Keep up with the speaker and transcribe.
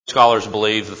Scholars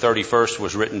believe the 31st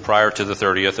was written prior to the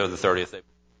 30th, or the 30th.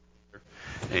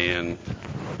 And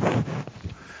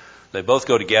they both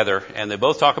go together, and they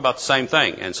both talk about the same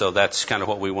thing. And so that's kind of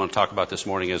what we want to talk about this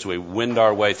morning as we wind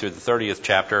our way through the 30th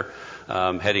chapter,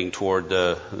 heading toward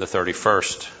the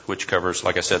 31st, which covers,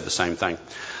 like I said, the same thing.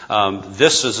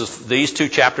 These two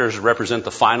chapters represent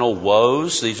the final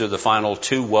woes. These are the final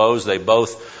two woes. They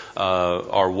both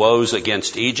are woes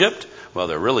against Egypt. Well,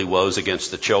 they're really woes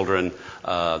against the children,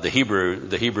 the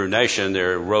Hebrew nation.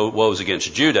 They're woes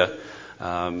against Judah,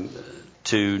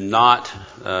 to not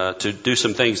do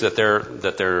some things to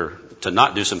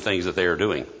not do some things that they are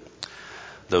doing.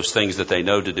 Those things that they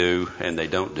know to do and they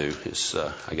don't do is,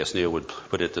 I guess Neil would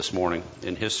put it this morning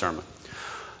in his sermon.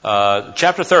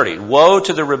 Chapter 30, woe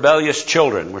to the rebellious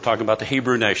children. We're talking about the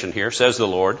Hebrew nation here, says the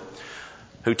Lord,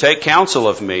 who take counsel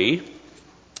of me,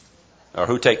 or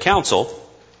who take counsel,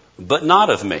 but not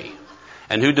of me,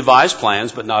 and who devise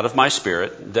plans, but not of my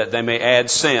spirit, that they may add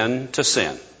sin to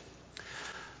sin,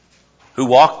 who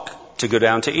walk to go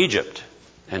down to Egypt,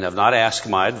 and have not asked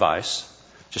my advice,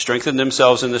 to strengthen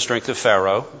themselves in the strength of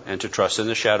Pharaoh, and to trust in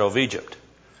the shadow of Egypt.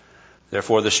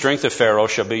 Therefore the strength of Pharaoh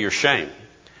shall be your shame,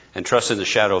 and trust in the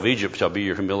shadow of Egypt shall be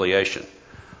your humiliation.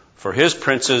 For his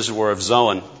princes were of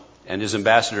Zoan, and his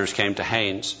ambassadors came to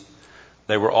Hanes.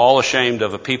 They were all ashamed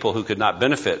of a people who could not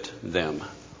benefit them,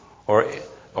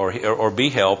 or be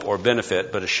help or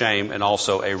benefit, but a shame and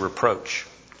also a reproach.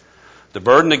 The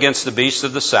burden against the beasts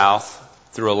of the south,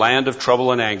 through a land of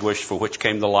trouble and anguish, for which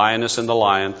came the lioness and the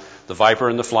lion, the viper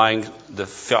and the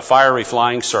fiery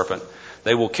flying serpent.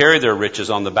 They will carry their riches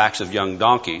on the backs of young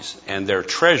donkeys, and their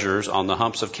treasures on the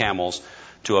humps of camels,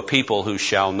 to a people who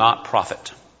shall not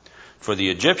profit. For the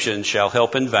Egyptians shall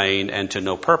help in vain and to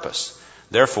no purpose.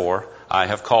 Therefore I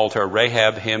have called her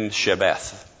Rahab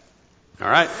Shebeth. All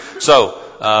right. So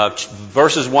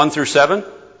verses 1 through 7,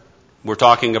 we're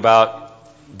talking about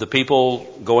the people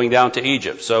going down to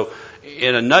Egypt. So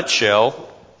in a nutshell,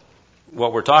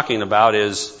 what we're talking about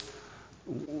is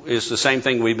the same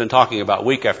thing we've been talking about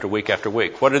week after week after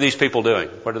week. What are these people doing?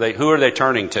 Who are they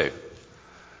turning to?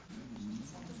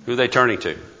 Who are they turning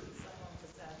to?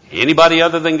 Anybody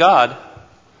other than God.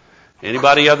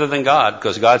 Anybody other than God.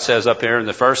 Because God says up here in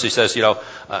the first, he says,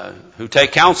 who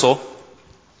take counsel,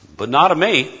 but not of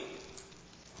me,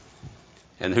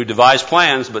 and who devise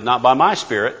plans, but not by my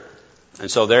spirit.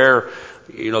 And so their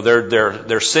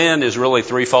sin is really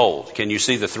threefold. Can you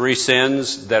see the three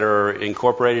sins that are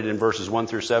incorporated in verses 1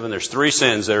 through 7? There's three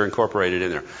sins that are incorporated in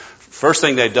there. First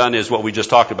thing they've done is what we just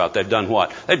talked about. They've done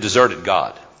what? They've deserted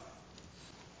God.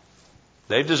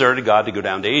 They've deserted God to go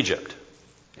down to Egypt.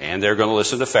 And they're going to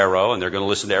listen to Pharaoh, and they're going to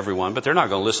listen to everyone, but they're not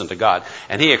going to listen to God.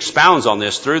 And he expounds on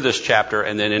this through this chapter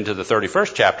and then into the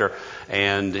 31st chapter.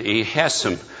 And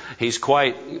he's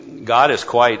quite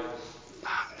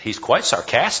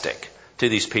sarcastic to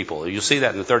these people. You'll see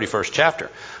that in the 31st chapter.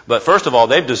 But first of all,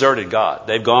 they've deserted God.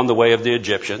 They've gone the way of the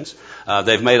Egyptians.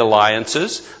 They've made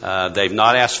alliances. They've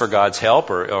not asked for God's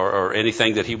help or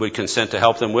anything that he would consent to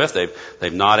help them with.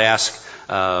 They've not asked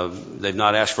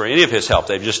for any of his help.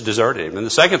 They've just deserted him. And the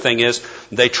second thing is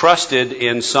they trusted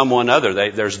in someone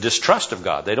other. There's distrust of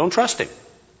God. They don't trust him.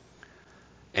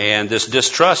 And this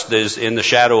distrust is in the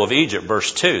shadow of Egypt.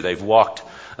 Verse 2, they've walked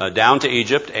down to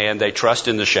Egypt, and they trust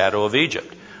in the shadow of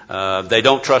Egypt. They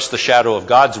don't trust the shadow of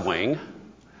God's wing.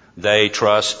 They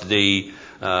trust the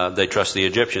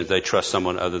Egyptians. They trust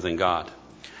someone other than God.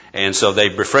 And so they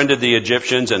befriended the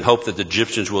Egyptians and hope that the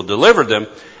Egyptians will deliver them.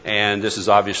 And this is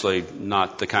obviously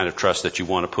not the kind of trust that you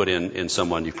want to put in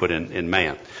someone you put in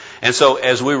man. And so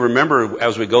as we remember,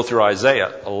 as we go through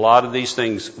Isaiah, a lot of these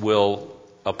things will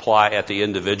apply at the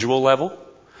individual level.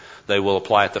 They will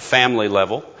apply at the family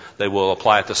level. They will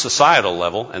apply at the societal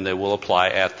level, and they will apply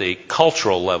at the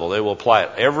cultural level. They will apply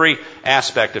at every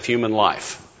aspect of human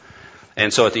life.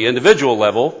 And so at the individual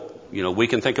level, we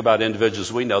can think about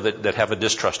individuals we know that have a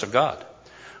distrust of God.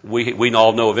 We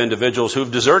all know of individuals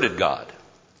who've deserted God.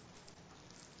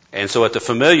 And so at the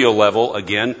familial level,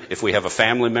 again, if we have a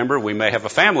family member, we may have a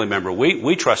family member.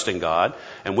 We trust in God,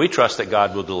 and we trust that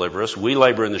God will deliver us. We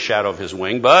labor in the shadow of his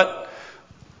wing, but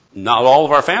not all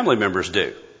of our family members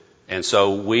do. And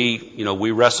so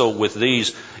we wrestle with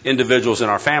these individuals in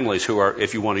our families who are,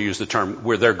 if you want to use the term,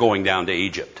 where they're going down to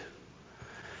Egypt.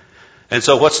 And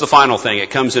so what's the final thing?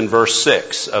 It comes in verse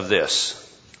 6 of this.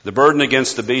 The burden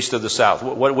against the beast of the south.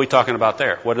 What are we talking about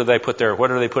there? What are they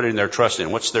putting their trust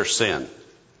in? What's their sin?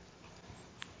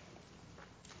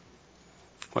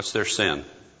 What's their sin?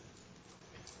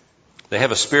 They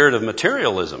have a spirit of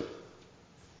materialism.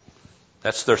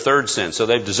 That's their third sin. So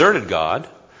they've deserted God.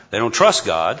 They don't trust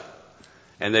God.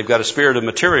 And they've got a spirit of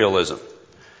materialism.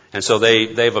 And so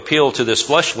they've appealed to this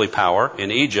fleshly power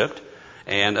in Egypt,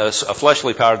 and a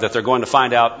fleshly power that they're going to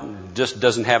find out just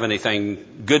doesn't have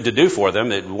anything good to do for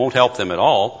them. It won't help them at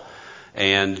all.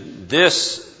 And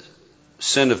this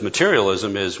sin of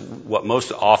materialism is what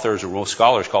most authors or most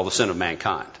scholars call the sin of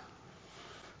mankind.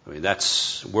 I mean,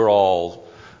 we're all,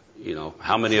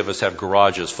 how many of us have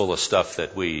garages full of stuff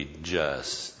that we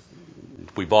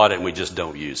bought it and we just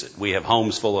don't use it? We have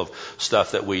homes full of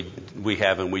stuff that we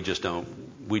have and we just don't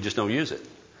use it.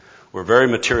 We're a very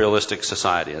materialistic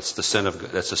society. That's the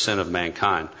sin of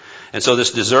mankind. And so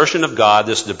this desertion of God,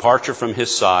 this departure from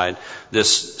His side,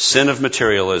 this sin of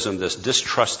materialism, this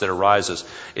distrust that arises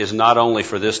is not only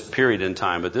for this period in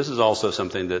time, but this is also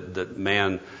something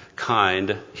that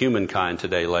humankind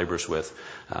today labors with.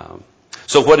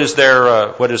 So what is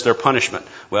their punishment?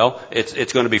 Well,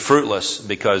 it's going to be fruitless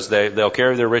because they'll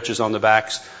carry their riches on the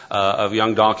backs of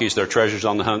young donkeys, their treasures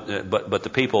on the hunt, but the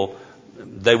people,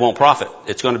 they won't profit.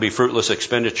 It's going to be fruitless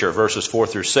expenditure. Verses 4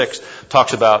 through 6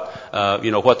 talks about,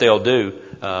 what they'll do.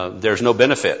 There's no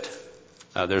benefit.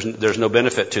 There's no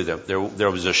benefit to them.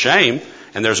 There was a shame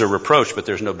and there's a reproach, but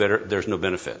there's no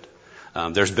benefit.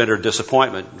 There's bitter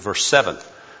disappointment. Verse 7.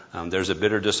 There's a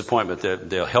bitter disappointment.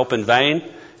 They'll help in vain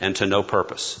and to no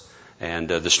purpose. And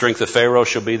the strength of Pharaoh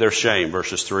shall be their shame.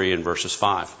 Verses 3 and verses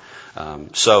 5.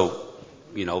 So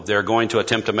they're going to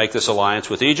attempt to make this alliance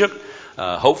with Egypt.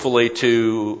 Hopefully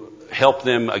to help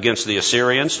them against the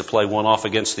Assyrians, to play one off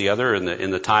against the other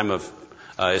in the time of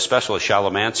especially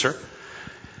Shalmaneser.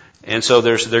 And so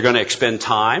they're going to expend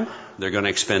time, they're going to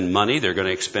expend money, they're going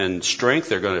to expend strength,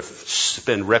 they're going to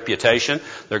spend reputation,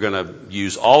 they're going to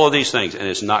use all of these things, and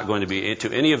it's not going to be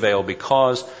to any avail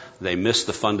because they miss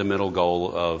the fundamental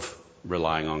goal of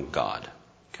relying on God.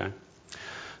 Okay?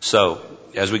 So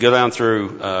as we go down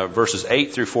through verses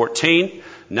 8 through 14,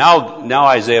 now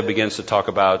Isaiah begins to talk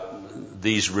about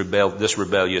this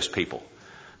rebellious people.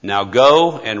 Now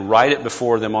go and write it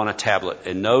before them on a tablet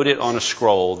and note it on a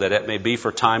scroll that it may be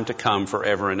for time to come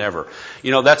forever and ever.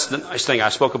 That's the nice thing. I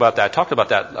spoke about that. I talked about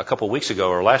that a couple of weeks ago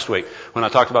or last week when I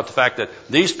talked about the fact that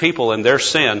these people and their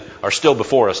sin are still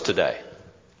before us today.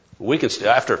 We can,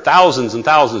 after thousands and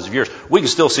thousands of years, we can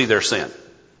still see their sin.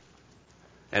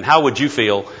 And how would you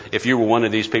feel if you were one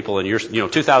of these people and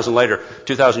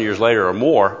 2,000 years later or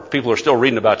more, people are still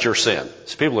reading about your sin.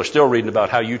 People are still reading about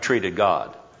how you treated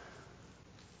God.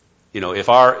 If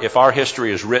our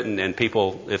history is written and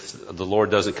if the Lord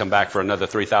doesn't come back for another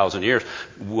 3,000 years,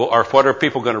 what are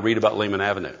people going to read about Lehman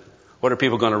Avenue? What are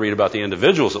people going to read about the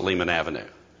individuals at Lehman Avenue?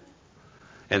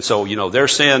 And so, their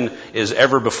sin is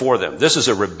ever before them. This is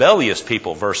a rebellious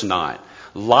people, verse 9.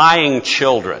 Lying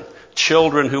children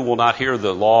who will not hear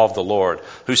the law of the Lord,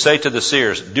 who say to the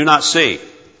seers, do not see.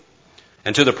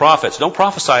 And to the prophets, don't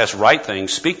prophesy us right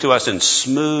things, speak to us in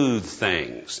smooth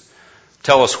things.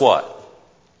 Tell us what?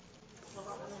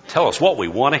 Tell us what we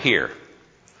want to hear.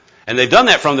 And they've done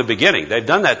that from the beginning. They've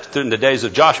done that in the days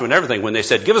of Joshua and everything when they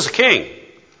said, give us a king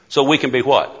so we can be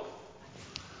what?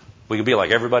 We can be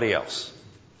like everybody else.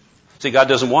 See, God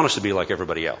doesn't want us to be like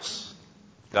everybody else.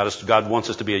 God wants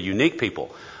us to be a unique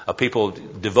people, a people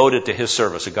devoted to His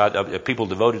service, a people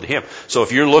devoted to Him. So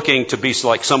if you're looking to be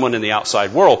like someone in the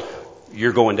outside world,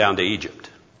 you're going down to Egypt.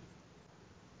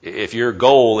 If your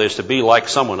goal is to be like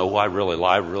someone, I really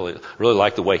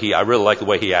like the way he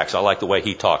acts, I like the way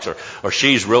he talks, or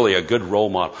she's really a good role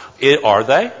model. Are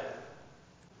they?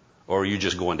 Or are you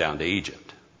just going down to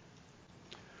Egypt?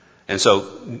 And so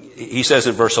he says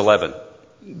in verse 11,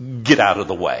 get out of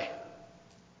the way.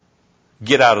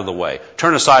 Get out of the way.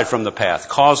 Turn aside from the path.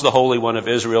 Cause the Holy One of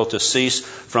Israel to cease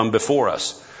from before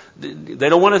us. They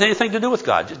don't want anything to do with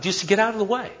God. Just get out of the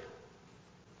way.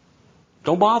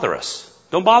 Don't bother us.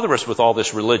 Don't bother us with all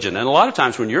this religion. And a lot of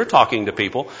times when you're talking to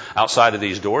people outside of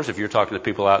these doors, if you're talking to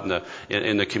people out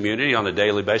in the community on a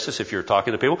daily basis, if you're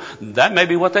talking to people, that may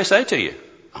be what they say to you.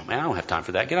 Oh man, I don't have time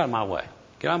for that. Get out of my way.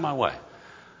 Get out of my way.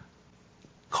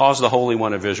 Cause the Holy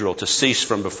One of Israel to cease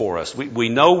from before us. We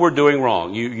know we're doing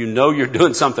wrong. You know you're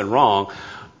doing something wrong,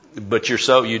 but you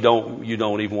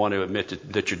don't even want to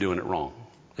admit that you're doing it wrong.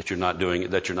 That you're not doing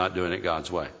it God's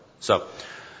way. So,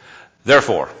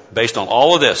 therefore, based on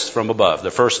all of this from above,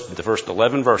 the first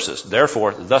 11 verses,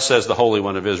 therefore, thus says the Holy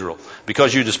One of Israel,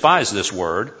 because you despise this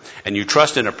word, and you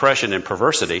trust in oppression and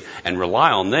perversity, and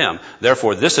rely on them,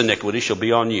 therefore this iniquity shall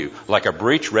be on you, like a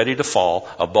breach ready to fall,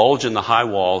 a bulge in the high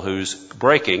wall whose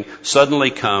breaking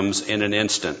suddenly comes in an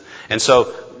instant. And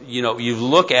so, you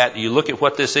look at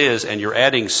what this is, and you're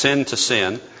adding sin to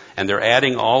sin, and they're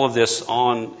adding all of this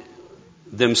on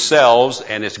themselves,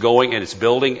 and it's going and it's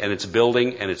building and it's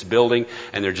building and it's building,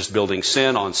 and they're just building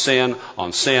sin on sin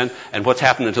on sin. And what's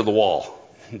happening to the wall?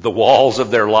 The walls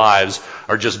of their lives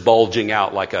are just bulging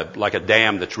out like a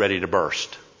dam that's ready to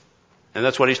burst. And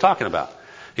that's what he's talking about.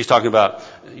 He's talking about,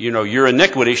 your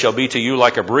iniquity shall be to you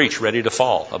like a breach ready to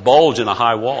fall, a bulge in a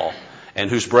high wall, and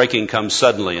whose breaking comes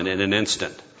suddenly and in an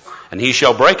instant. And he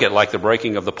shall break it like the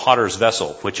breaking of the potter's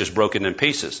vessel, which is broken in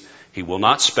pieces. He will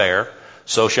not spare,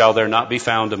 so shall there not be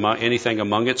found anything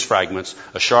among its fragments,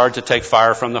 a shard to take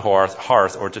fire from the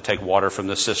hearth, or to take water from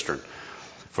the cistern.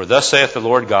 For thus saith the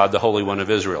Lord God, the Holy One of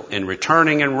Israel, in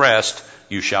returning and rest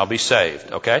you shall be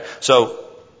saved. Okay? So,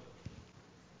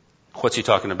 what's he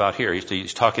talking about here?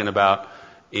 He's talking about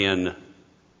in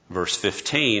verse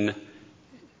 15,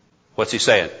 what's he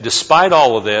saying? Despite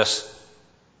all of this,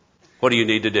 what do you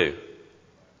need to do?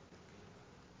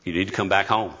 You need to come back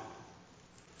home.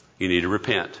 You need to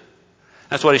repent.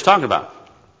 That's what he's talking about.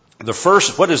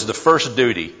 What is the first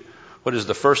duty? What is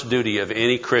the first duty of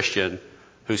any Christian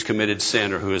who's committed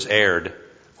sin or who has erred?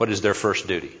 What is their first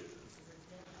duty?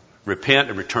 Repent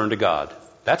and return to God.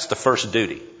 That's the first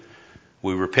duty.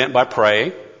 We repent by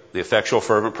praying. The effectual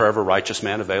fervent prayer of a righteous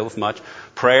man availeth much.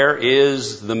 Prayer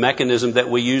is the mechanism that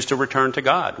we use to return to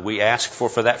God. We ask for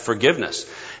that forgiveness.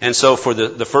 And so for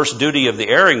the first duty of the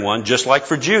erring one, just like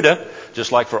for Judah,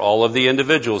 just like for all of the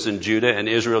individuals in Judah and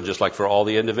Israel, just like for all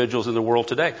the individuals in the world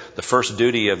today, the first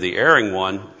duty of the erring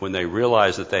one, when they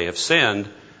realize that they have sinned,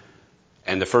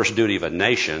 and the first duty of a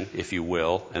nation, if you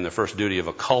will, and the first duty of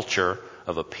a culture,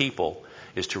 of a people,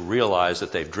 is to realize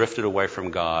that they've drifted away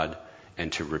from God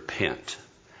and to repent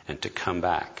and to come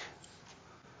back.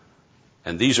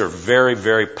 And these are very,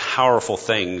 very powerful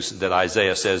things that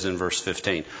Isaiah says in verse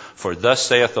 15. For thus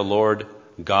saith the Lord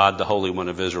God, the Holy One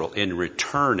of Israel, in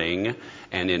returning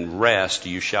and in rest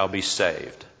you shall be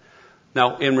saved.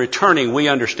 Now, in returning, we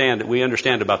understand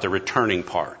about the returning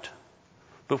part.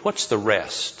 But what's the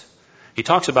rest? He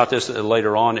talks about this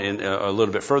later on a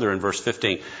little bit further in verse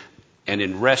 15. And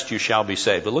in rest you shall be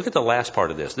saved. But look at the last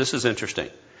part of this. This is interesting.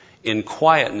 In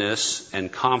quietness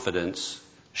and confidence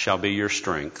shall be your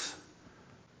strength,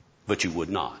 but you would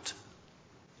not.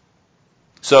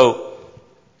 So,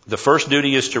 the first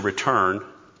duty is to return,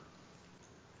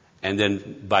 and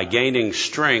then by gaining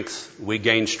strength, we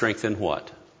gain strength in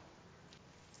what?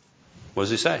 What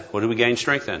does he say? What do we gain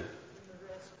strength in?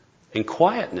 In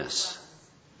quietness.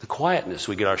 The quietness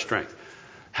we get our strength.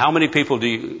 How many people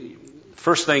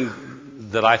first thing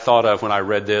that I thought of when I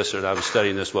read this or I was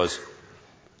studying this was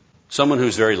someone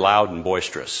who's very loud and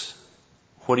boisterous.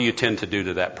 What do you tend to do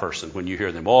to that person when you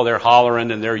hear them? Oh, they're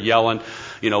hollering and they're yelling.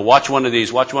 Watch one of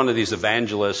these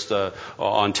evangelists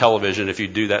on television if you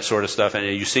do that sort of stuff, and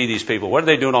you see these people. What are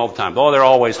they doing all the time? Oh, they're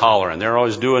always hollering. They're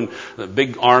always doing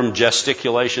big arm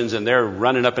gesticulations, and they're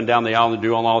running up and down the aisle and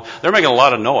doing all. They're making a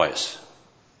lot of noise,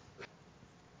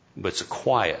 but it's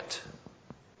quiet.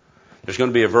 There's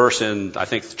going to be a verse in, I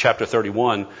think, chapter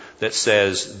 31 that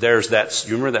says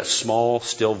you remember that small,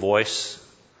 still voice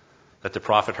that the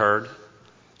prophet heard?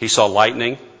 He saw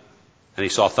lightning, and he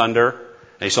saw thunder,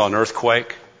 and he saw an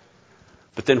earthquake.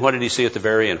 But then what did he see at the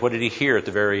very end? What did he hear at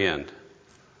the very end?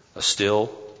 A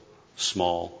still,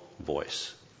 small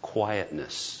voice.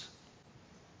 Quietness.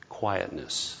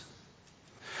 Quietness.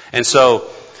 And so,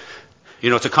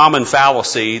 it's a common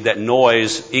fallacy that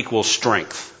noise equals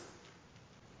strength.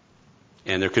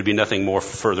 And there could be nothing more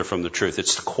further from the truth.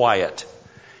 It's quiet.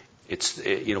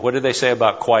 What did they say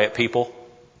about quiet people?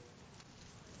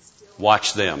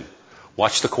 Watch them.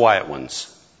 Watch the quiet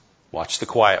ones. Watch the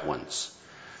quiet ones.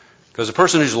 Because a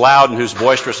person who's loud and who's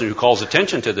boisterous and who calls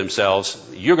attention to themselves,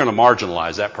 you're going to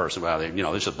marginalize that person. Well,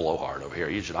 this is a blowhard over here.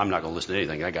 I'm not going to listen to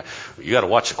anything. You got to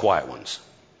watch the quiet ones.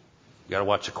 You got to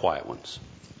watch the quiet ones.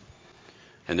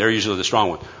 And they're usually the strong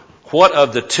ones. What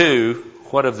of the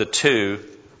two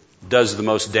does the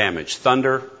most damage?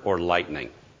 Thunder or lightning?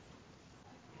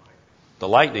 The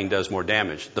lightning does more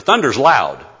damage. The thunder's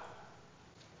loud.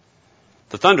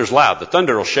 The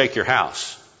thunder will shake your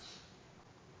house.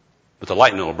 But the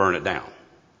lightning will burn it down.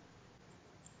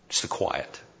 It's the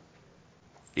quiet.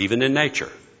 Even in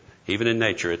nature,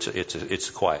 it's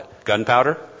quiet.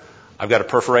 Gunpowder. I've got a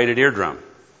perforated eardrum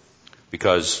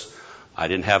because I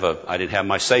didn't have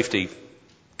my safety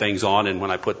things on, and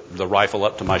when I put the rifle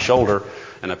up to my shoulder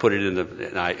and I put it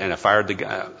and I fired the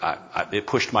gun, it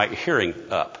pushed my hearing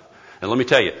up. And let me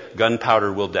tell you,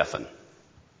 gunpowder will deafen.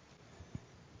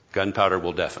 Gunpowder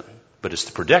will deafen. But it's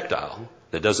the projectile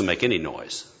that doesn't make any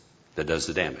noise that does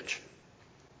the damage.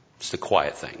 It's the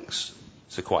quiet things.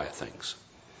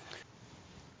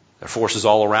 There are forces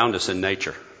all around us in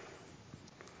nature.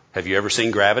 Have you ever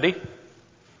seen gravity? Have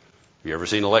you ever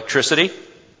seen electricity?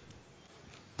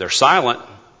 They're silent.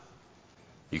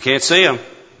 You can't see them.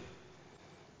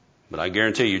 But I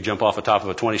guarantee you jump off the top of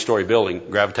a 20-story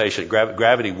building,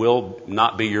 gravity will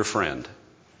not be your friend.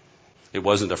 It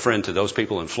wasn't a friend to those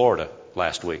people in Florida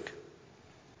last week.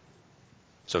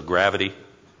 So gravity,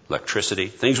 electricity,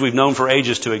 things we've known for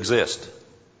ages to exist.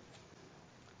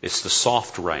 It's the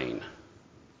soft rain.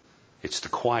 It's the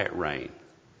quiet rain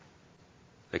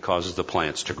that causes the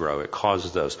plants to grow. It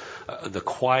causes those. The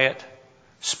quiet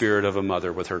spirit of a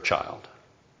mother with her child.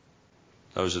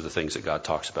 Those are the things that God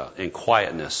talks about. In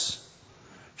quietness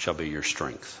shall be your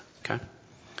strength. Okay?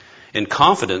 In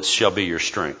confidence shall be your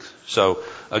strength. So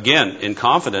again, in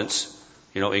confidence,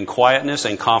 in quietness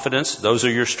and confidence, those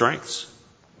are your strengths.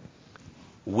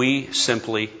 We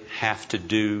simply have to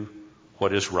do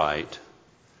what is right.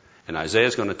 And Isaiah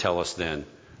is going to tell us then,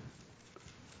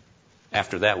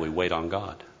 after that, we wait on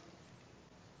God.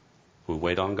 We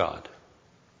wait on God.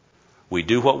 We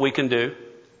do what we can do.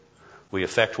 We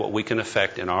affect what we can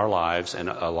affect in our lives and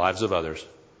the lives of others.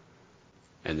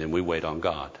 And then we wait on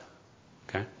God.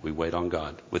 Okay? We wait on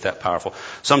God with that powerful.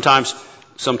 Sometimes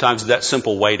that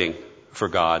simple waiting for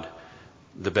God,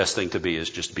 the best thing to be is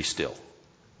just be still.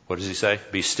 What does he say?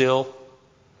 Be still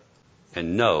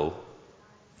and know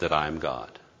that I am God.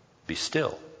 Be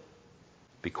still.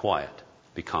 Be quiet.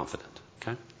 Be confident.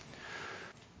 Okay?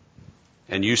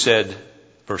 And you said,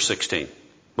 verse 16.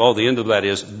 Well, the end of that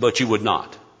is, but you would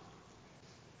not.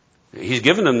 He's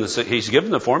given them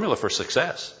the formula for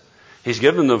success. He's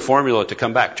given them the formula to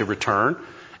come back, to return,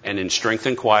 and in strength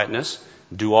and quietness,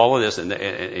 do all of this. And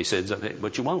he said,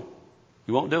 but you won't.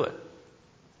 You won't do it.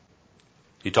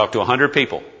 You talk to 100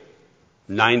 people.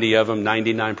 90 of them,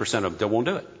 99% of them, they won't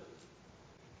do it.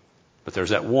 But there's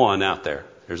that one out there.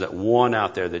 There's that one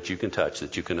out there that you can touch,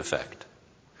 that you can affect.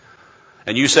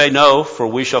 And you say, no, for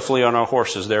we shall flee on our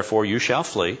horses, therefore you shall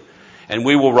flee. And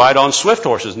we will ride on swift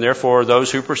horses, and therefore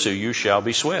those who pursue you shall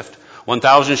be swift.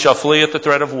 1,000 shall flee at the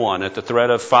threat of one. At the threat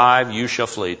of 5 you shall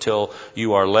flee, till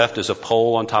you are left as a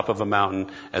pole on top of a mountain,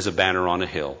 as a banner on a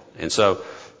hill. And so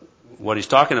what he's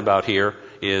talking about here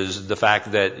is the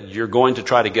fact that you're going to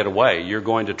try to get away. You're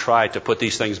going to try to put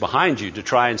these things behind you, to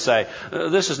try and say,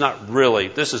 this is not,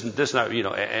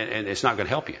 and it's not going to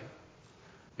help you.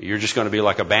 You're just going to be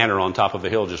like a banner on top of a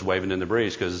hill just waving in the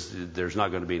breeze, because there's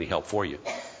not going to be any help for you.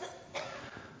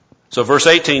 So verse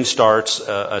 18 starts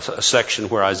a section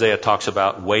where Isaiah talks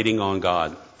about waiting on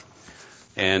God.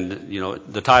 And,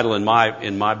 the title in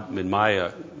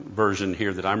my version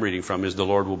here that I'm reading from is, The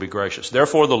Lord Will Be Gracious.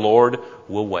 Therefore the Lord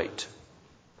will wait.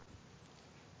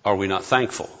 Are we not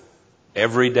thankful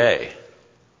every day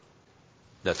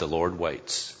that the Lord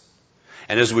waits?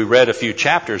 And as we read a few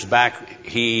chapters back,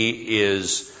 He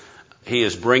is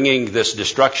bringing this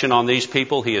destruction on these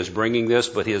people. He is bringing this,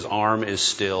 but His arm is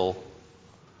still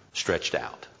stretched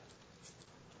out.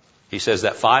 He says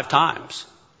that 5 times.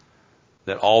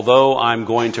 That although I'm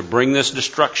going to bring this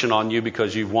destruction on you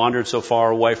because you've wandered so far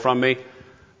away from me,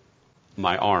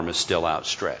 my arm is still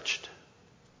outstretched.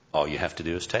 All you have to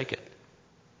do is take it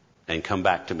and come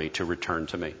back to me, to return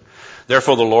to me.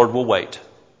 Therefore the Lord will wait,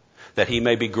 that He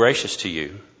may be gracious to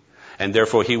you, and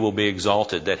therefore He will be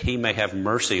exalted, that He may have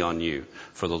mercy on you.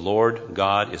 For the Lord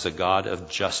God is a God of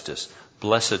justice.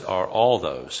 Blessed are all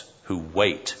those who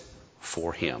wait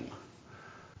for Him.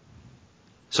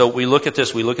 So we look at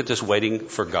this waiting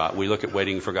for God. We look at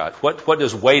waiting for God. What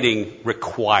does waiting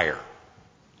require?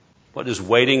 What does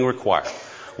waiting require?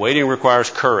 Waiting requires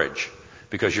courage,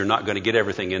 because you're not going to get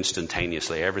everything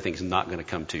instantaneously. Everything's not going to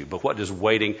come to you. But what does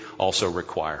waiting also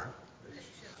require?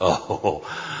 Oh,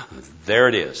 there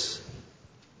it is.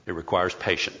 It requires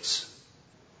patience.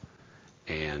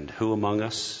 And who among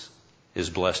us is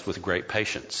blessed with great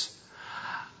patience?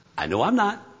 I know I'm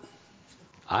not.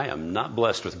 I am not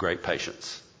blessed with great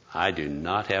patience. I do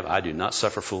not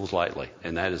suffer fools lightly.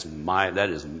 And that is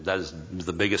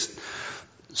the biggest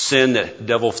sin that the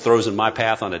devil throws in my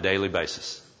path on a daily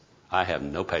basis. I have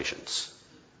no patience.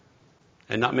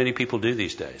 And not many people do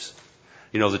these days.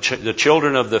 The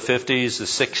children of the 50s, the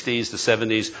 60s, the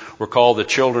 70s were called the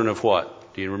children of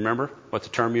what? Do you remember what the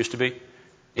term used to be?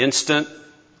 Instant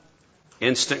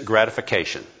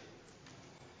gratification.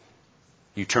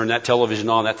 You turn that television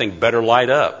on, that thing better light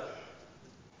up.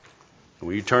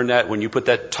 When you put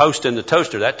that toast in the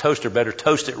toaster, that toaster better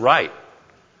toast it right.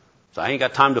 So I ain't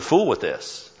got time to fool with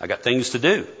this. I got things to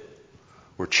do.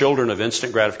 We're children of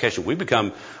instant gratification. We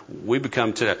become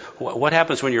today. What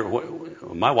happens when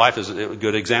my wife is a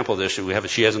good example of this.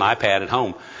 She has an iPad at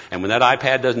home, and when that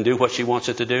iPad doesn't do what she wants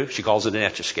it to do, she calls it an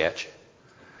Etch-a-Sketch.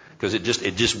 Because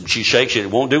she shakes it.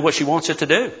 It won't do what she wants it to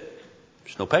do.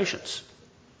 There's no patience.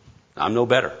 I'm no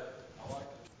better.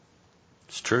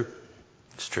 It's true.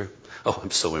 It's true. Oh,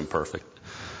 I'm so imperfect.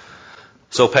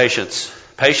 So patience.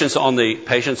 Patience on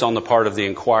the part of the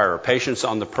inquirer. Patience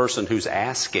on the person who's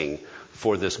asking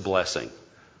for this blessing.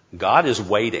 God is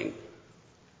waiting.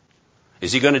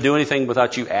 Is he going to do anything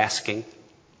without you asking?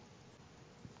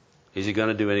 Is he going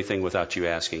to do anything without you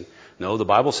asking? No, the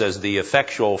Bible says the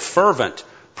effectual, fervent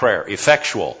prayer.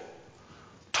 Effectual,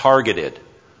 targeted,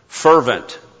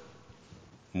 fervent.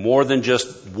 More than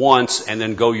just once and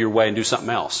then go your way and do something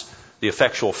else. The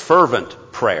effectual, fervent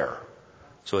prayer.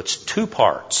 So it's two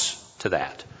parts to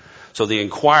that. So the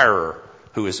inquirer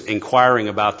who is inquiring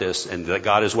about this and that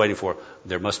God is waiting for,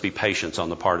 there must be patience on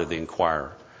the part of the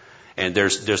inquirer. And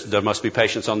there must be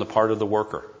patience on the part of the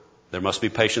worker. There must be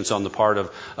patience on the part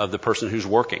of the person who's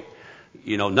working.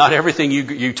 You know, not everything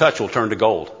you touch will turn to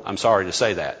gold. I'm sorry to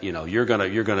say that. You know, you're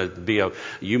gonna be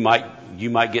you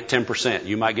might get 10%,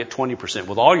 you might get 20%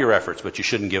 with all your efforts, but you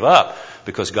shouldn't give up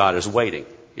because God is waiting.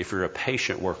 If you're a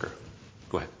patient worker.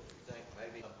 Go ahead. You think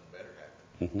maybe something better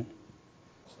happened. Mm-hmm.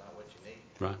 It's not what you need.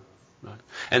 Right.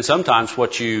 And sometimes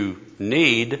what you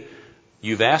need,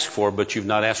 you've asked for, but you've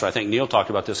not asked for. I think Neil talked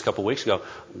about this a couple of weeks ago.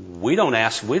 We don't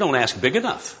ask big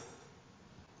enough.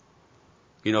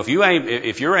 You know, if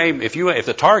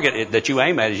the target that you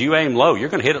aim at is you aim low, you're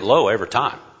going to hit it low every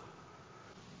time.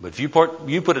 But if you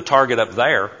put a target up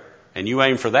there and you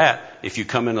aim for that, if you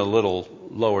come in a little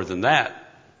lower than that,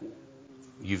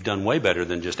 you've done way better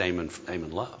than just aiming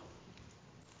low.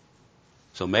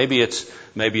 So maybe it's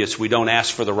we don't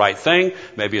ask for the right thing.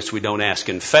 Maybe it's we don't ask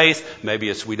in faith. Maybe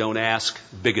it's we don't ask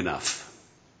big enough.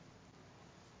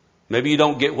 Maybe you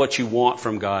don't get what you want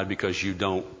from God because you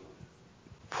don't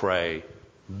pray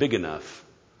big enough.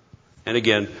 And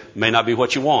again, may not be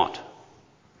what you want.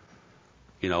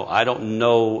 You know, I don't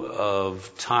know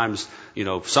of times, you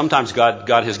know, sometimes God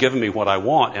has given me what I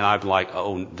want and I'm like,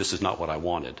 oh, this is not what I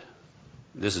wanted.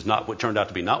 This is not what turned out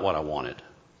to be not what I wanted.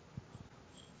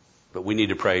 But we need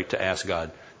to pray to ask God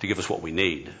to give us what we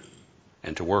need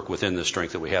and to work within the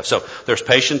strength that we have. So there's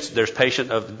patience, there's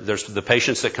the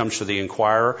patience that comes to the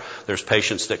inquirer, there's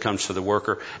patience that comes to the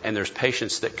worker, and there's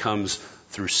patience that comes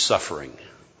through suffering.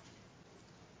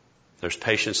 There's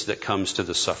patience that comes to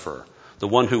the sufferer, the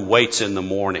one who waits in the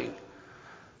morning.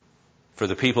 For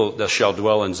the people that shall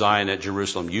dwell in Zion at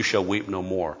Jerusalem, you shall weep no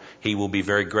more. He will be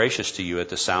very gracious to you at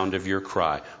the sound of your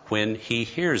cry. When he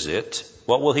hears it,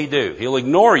 what will he do? He'll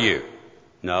ignore you.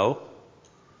 No.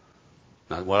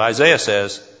 Not what Isaiah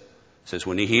says. It says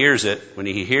when he hears it, when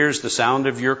he hears the sound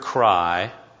of your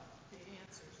cry,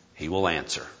 he will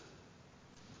answer.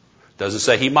 Doesn't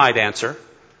say he might answer.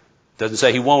 Doesn't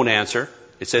say he won't answer.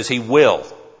 It says he will.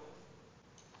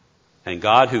 And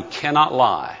God, who cannot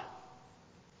lie,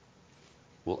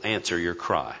 will answer your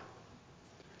cry.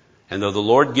 And though the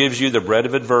Lord gives you the bread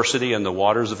of adversity and the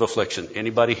waters of affliction.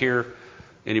 Anybody here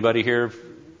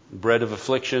bread of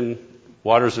affliction,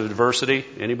 waters of adversity?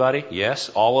 Anybody? Yes,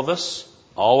 all of us.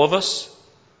 All of us.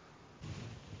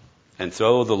 And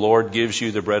though the Lord gives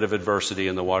you the bread of adversity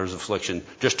and the waters of affliction,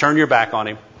 just turn your back on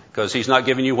him because he's not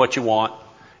giving you what you want.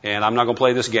 And I'm not going to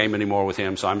play this game anymore with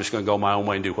him, so I'm just going to go my own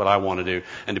way and do what I want to do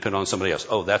and depend on somebody else.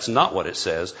 Oh, that's not what it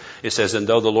says. It says, and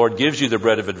though the Lord gives you the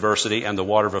bread of adversity and the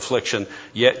water of affliction,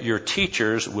 yet your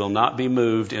teachers will not be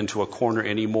moved into a corner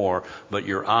anymore, but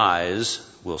your eyes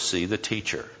will see the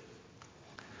teacher.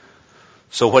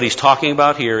 So what he's talking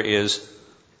about here is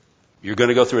you're going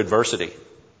to go through adversity.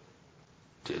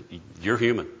 You're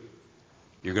human.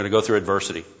 You're going to go through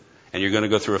adversity, and you're going to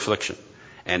go through affliction.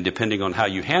 And depending on how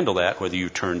you handle that, whether you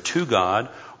turn to God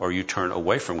or you turn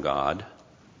away from God,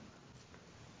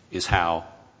 is how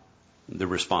the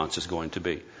response is going to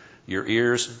be. Your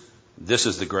ears, this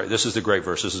is the great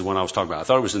verse. This is the one I was talking about. I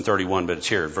thought it was in 31, but it's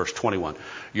here, verse 21.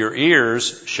 Your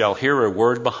ears shall hear a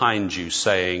word behind you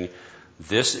saying,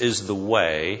 this is the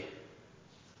way,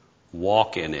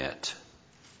 walk in it.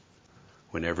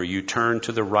 Whenever you turn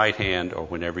to the right hand or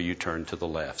whenever you turn to the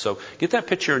left. So get that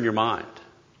picture in your mind.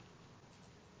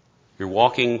 You're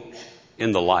walking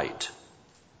in the light.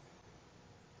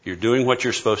 You're doing what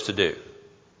you're supposed to do.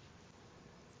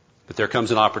 But there comes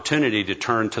an opportunity to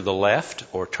turn to the left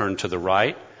or turn to the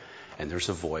right, and there's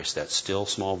a voice, that still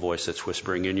small voice that's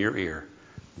whispering in your ear,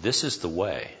 this is the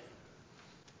way.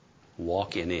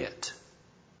 Walk in it.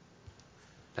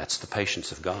 That's the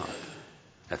patience of God.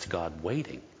 That's God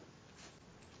waiting.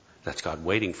 That's God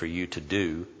waiting for you to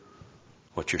do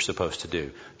what you're supposed to do,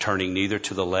 turning neither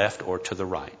to the left or to the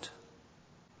right.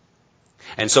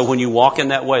 And so when you walk in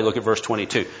that way, look at verse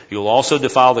 22. You'll also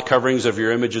defile the coverings of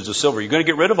your images of silver. You're going to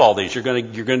get rid of all these. You're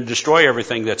going to destroy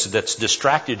everything that's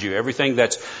distracted you, everything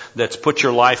that's put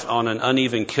your life on an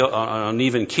uneven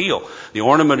keel. The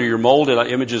ornament of your molded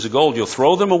images of gold, you'll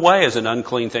throw them away as an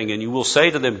unclean thing, and you will say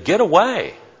to them, get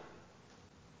away.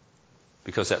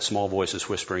 Because that small voice is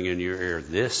whispering in your ear,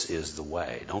 this is the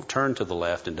way. Don't turn to the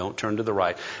left and don't turn to the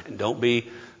right. And don't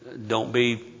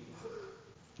be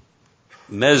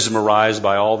mesmerized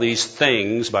by all these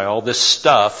things, by all this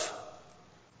stuff.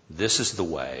 This is the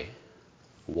way.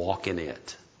 Walk in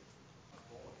it.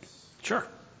 Sure.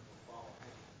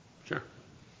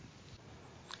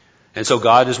 And so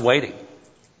God is waiting.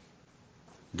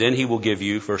 Then he will give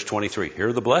you, verse 23, here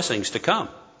are the blessings to come.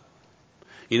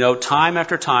 You know, time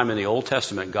after time in the Old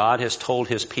Testament, God has told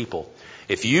his people,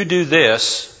 if you do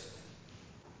this,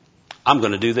 I'm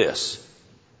going to do this.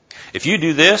 If you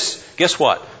do this, guess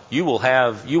what? You will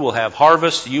have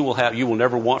harvest. You will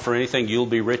never want for anything. You'll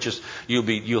be richest.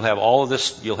 You'll have all of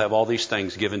this. You'll have all these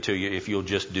things given to you if you'll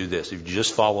just do this. If you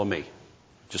just follow me,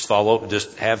 just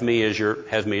have me as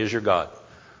your God.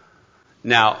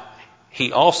 Now,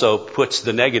 he also puts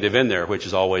the negative in there, which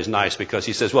is always nice, because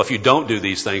he says, well, if you don't do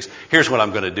these things, here's what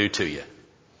I'm going to do to you.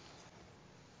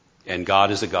 And God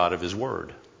is a God of his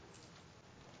word.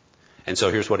 And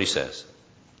so here's what he says.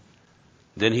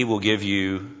 Then he will give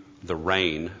you the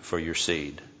rain for your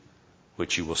seed,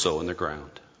 which you will sow in the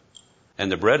ground,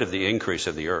 and the bread of the increase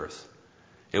of the earth.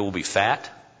 It will be fat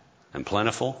and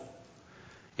plentiful.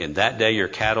 In that day your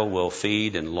cattle will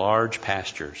feed in large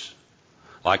pastures.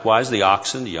 Likewise, the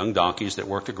oxen, the young donkeys that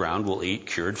work the ground will eat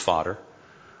cured fodder,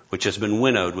 which has been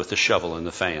winnowed with the shovel and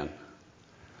the fan.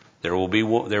 There will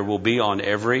be on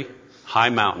every high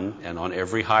mountain and on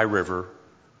every high river,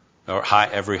 or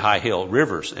every high hill,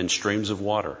 rivers and streams of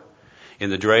water.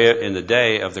 In the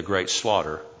day of the great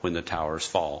slaughter, when the towers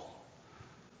fall.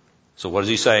 So what is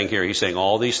he saying here? He's saying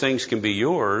all these things can be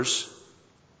yours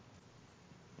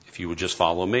if you would just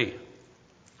follow me,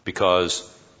 because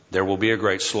there will be a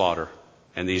great slaughter.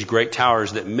 And these great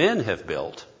towers that men have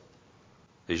built,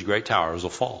 these great towers will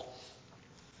fall.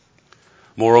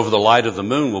 Moreover, the light of the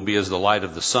moon will be as the light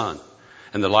of the sun,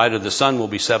 and the light of the sun will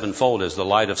be sevenfold as the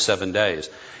light of 7 days,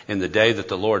 in the day that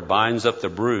the Lord binds up the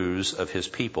bruise of his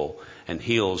people and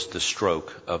heals the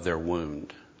stroke of their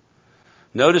wound.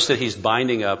 Notice that he's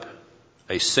binding up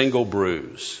a single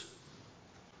bruise.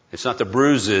 It's not the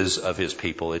bruises of his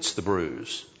people, it's the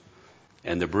bruise.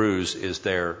 And the bruise is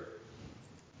their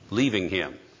leaving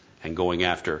him and going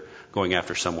after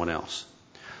someone else.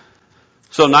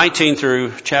 So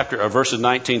verses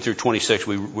 19 through 26,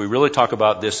 we really talk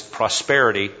about this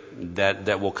prosperity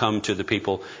that will come to the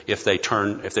people if they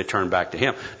turn back to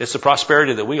him. It's the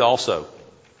prosperity that we also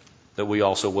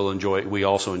will enjoy. We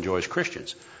also enjoy as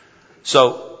Christians.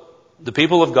 So the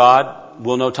people of God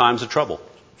will know times of trouble.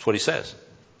 That's what he says.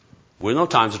 We'll know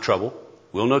times of trouble.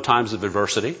 We'll know times of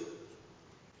adversity.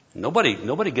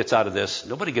 Nobody gets out of this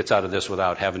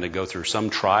without having to go through some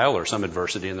trial or some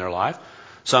adversity in their life.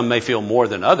 Some may feel more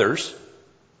than others.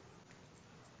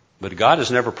 But God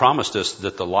has never promised us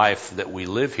that the life that we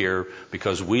live here,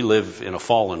 because we live in a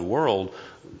fallen world,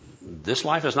 this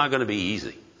life is not going to be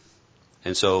easy.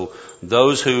 And so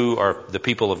those who are the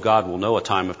people of God will know a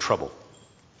time of trouble.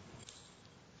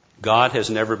 God has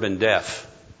never been deaf.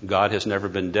 God has never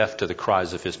been deaf to the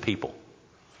cries of his people.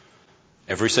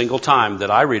 Every single time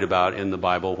that I read about in the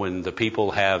Bible, when the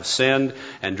people have sinned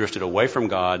and drifted away from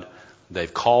God,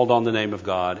 they've called on the name of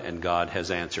God and God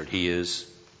has answered. He is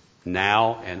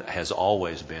now and has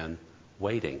always been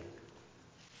waiting.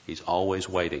 He's always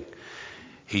waiting.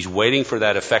 He's waiting for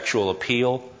that effectual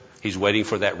appeal. He's waiting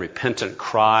for that repentant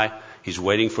cry. He's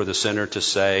waiting for the sinner to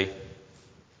say,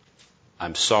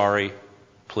 I'm sorry.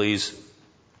 Please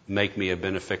make me a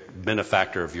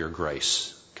benefactor of your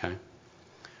grace. Okay?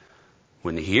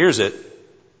 When he hears it,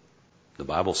 the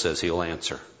Bible says he'll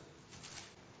answer.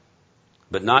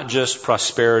 But not just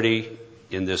prosperity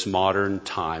in this modern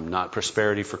time, not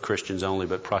prosperity for Christians only,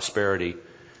 but prosperity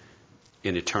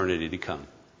in eternity to come.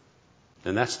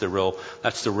 And that's the real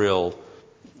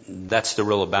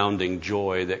abounding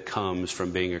joy that comes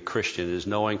from being a Christian, is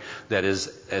knowing that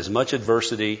as much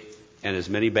adversity and as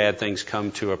many bad things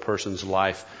come to a person's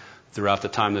life throughout the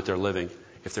time that they're living,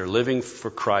 if they're living for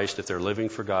Christ, if they're living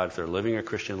for God, if they're living a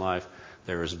Christian life,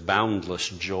 there is boundless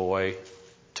joy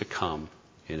to come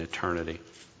in eternity.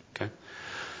 Okay?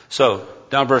 So,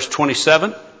 down verse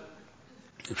 27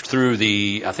 through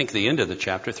the end of the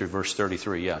chapter, through verse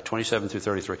 33. 27 through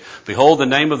 33. Behold, the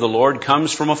name of the Lord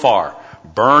comes from afar,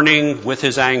 burning with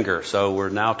his anger. So we're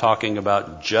now talking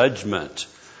about judgment.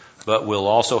 but we'll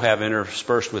also have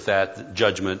interspersed with that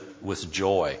judgment with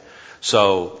joy.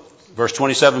 So, verse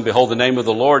 27, behold, the name of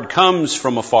the Lord comes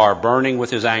from afar, burning with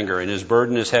his anger, and his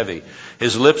burden is heavy.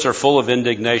 His lips are full of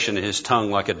indignation, and his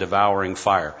tongue like a devouring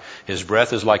fire. His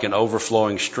breath is like an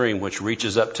overflowing stream, which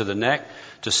reaches up to the neck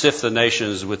to sift the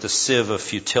nations with the sieve of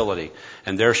futility.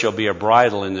 And there shall be a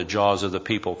bridle in the jaws of the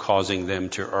people, causing them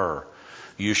to err.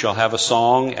 You shall have a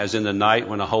song as in the night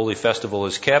when a holy festival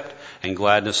is kept, and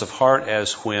gladness of heart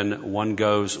as when one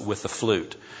goes with the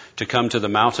flute, to come to the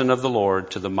mountain of the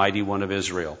Lord, to the mighty one of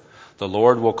Israel. The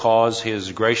Lord will cause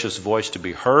his gracious voice to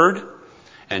be heard,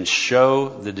 and show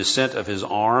the descent of his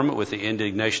arm with the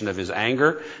indignation of his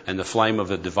anger, and the flame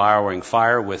of a devouring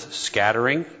fire with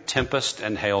scattering, tempest,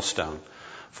 and hailstone.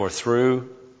 For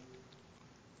through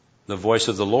the voice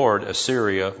of the Lord,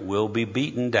 Assyria will be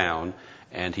beaten down,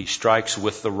 and he strikes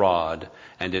with the rod.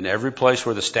 And in every place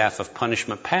where the staff of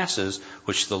punishment passes,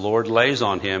 which the Lord lays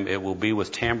on him, it will be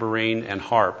with tambourine and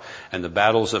harp, and the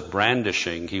battles of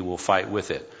brandishing he will fight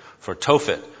with it. For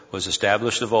Tophet was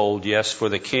established of old, yes, for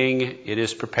the king it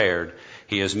is prepared.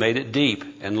 He has made it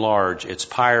deep and large. Its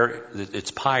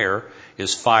pyre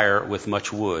is fire with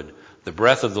much wood. The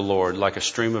breath of the Lord, like a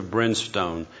stream of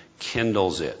brimstone,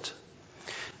 kindles it.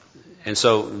 And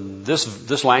so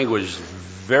this language is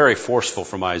very forceful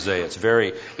from Isaiah. It's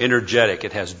very energetic.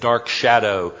 It has dark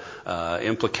shadow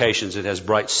implications. It has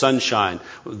bright sunshine.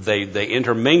 They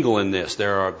intermingle in this.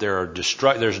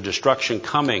 There's destruction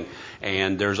coming,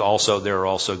 and there are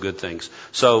also good things.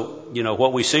 So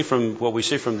what we see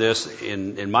from this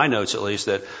in my notes at least,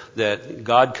 that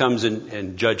God comes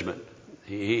in judgment.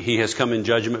 He has come in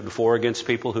judgment before against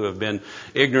people who have been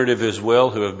ignorant of his will,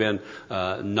 who have been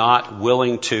not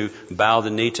willing to bow the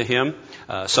knee to him.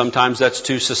 Sometimes that's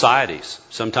to societies.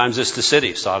 Sometimes it's to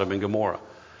cities, Sodom and Gomorrah.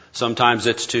 Sometimes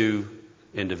it's to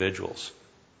individuals.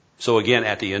 So again,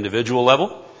 at the individual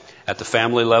level, at the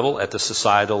family level, at the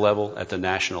societal level, at the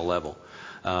national level.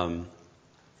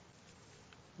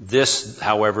 This,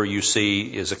 however, you see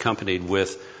is accompanied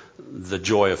with the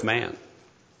joy of man.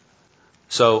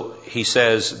 So he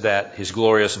says that his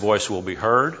glorious voice will be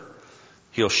heard.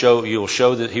 He will show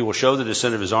the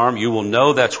descent of his arm. You will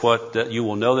know that's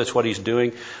what he's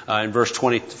doing. In verse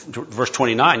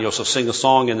 29, you also sing a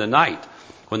song in the night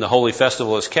when the holy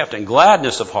festival is kept, and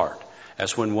gladness of heart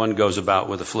as when one goes about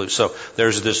with a flute. So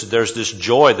there's this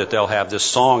joy that they'll have, this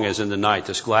song as in the night,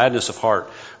 this gladness of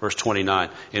heart, verse 29,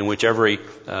 in which every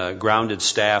grounded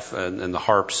staff and the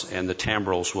harps and the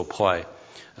timbrels will play.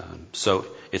 So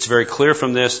it's very clear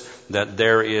from this that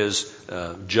there is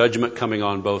judgment coming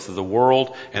on both of the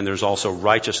world, and there's also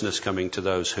righteousness coming to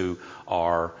those who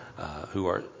are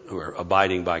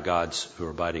abiding by God's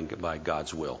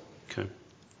will. Okay.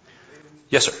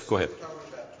 Yes, sir. Go ahead. Talking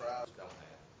about trials don't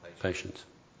have Patience.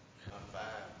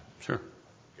 Sure.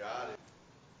 God is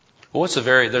Well,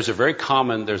 there's a very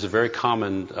common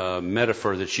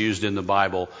metaphor that's used in the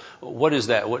Bible. What is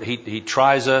that? What he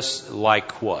tries us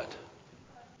like what?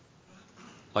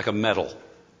 Like a metal,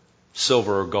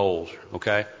 silver or gold.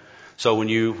 Okay. So when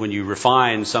you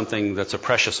refine something that's a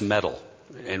precious metal,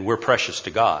 and we're precious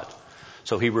to God,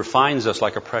 so He refines us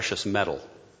like a precious metal.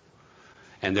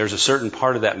 And there's a certain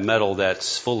part of that metal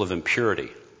that's full of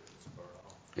impurity.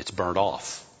 It's burnt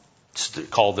off. It's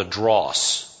called the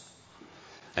dross.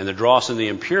 And the dross and the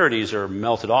impurities are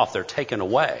melted off. They're taken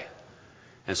away.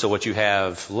 And so what you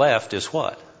have left is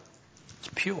what? It's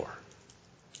pure.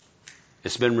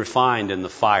 It's been refined in the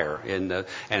fire.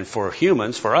 And for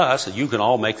humans, for us, you can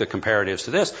all make the comparatives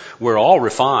to this. We're all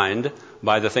refined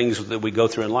by the things that we go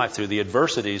through in life, through the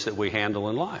adversities that we handle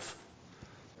in life.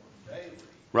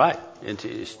 Right.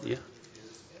 Yeah.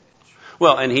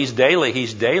 Well, and he's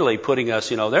daily putting us,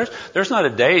 there's not a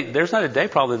day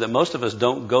probably that most of us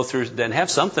don't go through and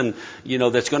have something,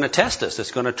 that's going to test us,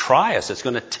 that's going to try us, that's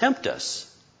going to tempt us.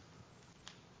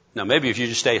 Now, maybe if you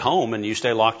just stay home and you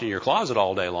stay locked in your closet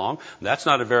all day long, that's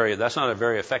not a very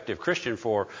effective Christian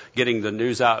for getting the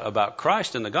news out about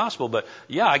Christ and the gospel. But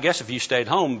yeah, I guess if you stayed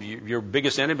home, your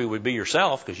biggest enemy would be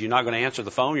yourself, because you're not going to answer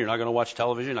the phone, you're not going to watch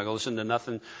television, you're not going to listen to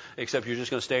nothing, except you're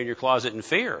just going to stay in your closet in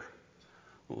fear.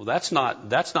 Well, that's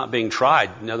not being tried.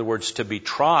 In other words, to be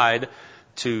tried,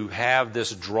 to have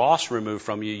this dross removed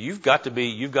from you, you've got to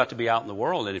be out in the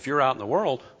world. And if you're out in the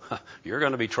world, you're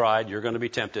going to be tried, you're going to be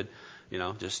tempted.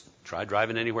 Just try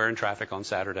driving anywhere in traffic on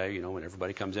Saturday, when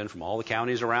everybody comes in from all the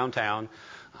counties around town.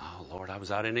 Oh, Lord, I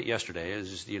was out in it yesterday. It was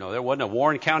just, there wasn't a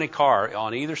Warren County car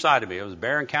on either side of me. It was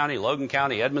Barron County, Logan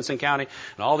County, Edmonson County,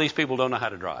 and all these people don't know how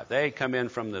to drive. They come in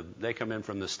from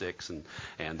the sticks,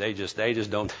 and they just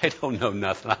don't know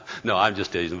nothing. No, I'm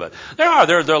just teasing, but there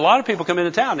are a lot of people come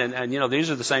into town, and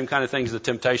these are the same kind of things, the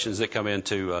temptations that come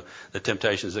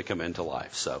into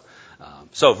life.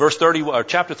 So verse 30, or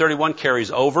chapter 31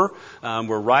 carries over.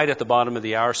 We're right at the bottom of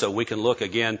the hour, so we can look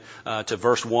again to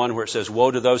verse 1 where it says,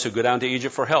 "Woe to those who go down to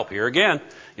Egypt for help." Here again,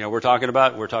 we're talking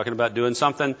about doing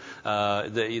something.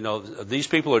 These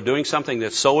people are doing something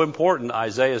that's so important.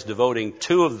 Isaiah is devoting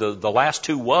two of the last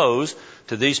two woes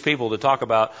to these people to talk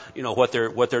about what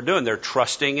they're doing. They're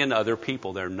trusting in other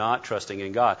people. They're not trusting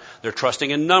in God. They're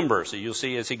trusting in numbers. So you'll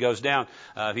see as he goes down,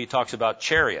 he talks about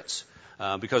chariots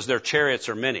because their chariots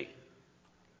are many.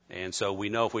 And so we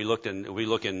know if we look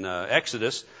in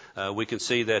Exodus, we can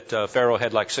see that Pharaoh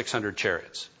had like 600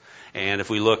 chariots. And if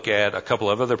we look at a couple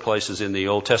of other places in the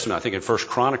Old Testament, I think in 1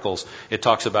 Chronicles, it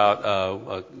talks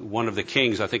about one of the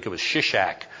kings, I think it was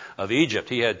Shishak of Egypt.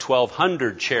 He had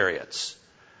 1,200 chariots.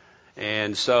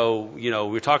 And so,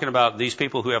 we're talking about these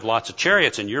people who have lots of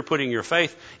chariots, and you're putting your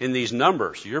faith in these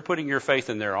numbers. You're putting your faith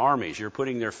in their armies. You're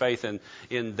putting their faith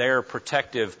in their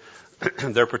protective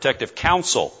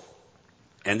counsel.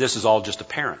 And this is all just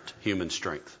apparent human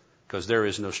strength, because there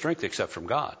is no strength except from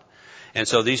God. And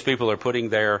so these people are putting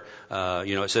their,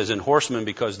 it says in horsemen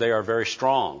because they are very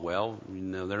strong. Well,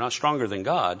 they're not stronger than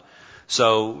God.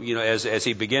 So, as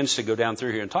he begins to go down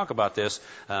through here and talk about this,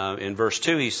 in verse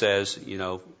 2 he says,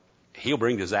 he'll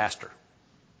bring disaster.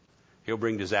 He'll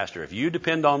bring disaster. If you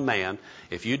depend on man,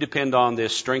 if you depend on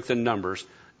this strength in numbers,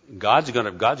 God's going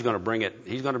to bring it.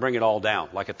 He's going to bring it all down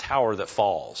like a tower that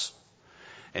falls.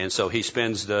 And so he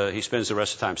spends the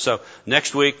rest of the time. So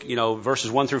next week, verses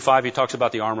 1 through 5, he talks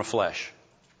about the arm of flesh.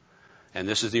 And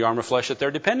this is the arm of flesh that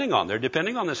they're depending on. They're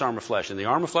depending on this arm of flesh. And the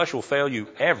arm of flesh will fail you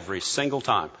every single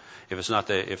time if it's not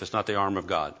the arm of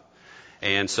God.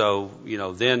 And so,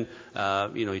 then,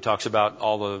 he talks about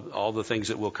all the things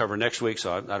that we'll cover next week.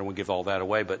 So I don't want to give all that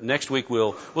away. But next week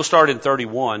we'll start in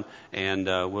 31, and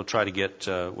we'll try to get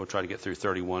through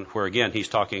 31, where again he's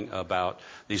talking about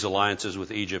these alliances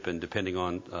with Egypt and depending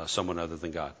on someone other than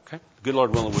God. Okay. Good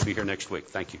Lord willing, we'll be here next week.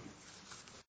 Thank you.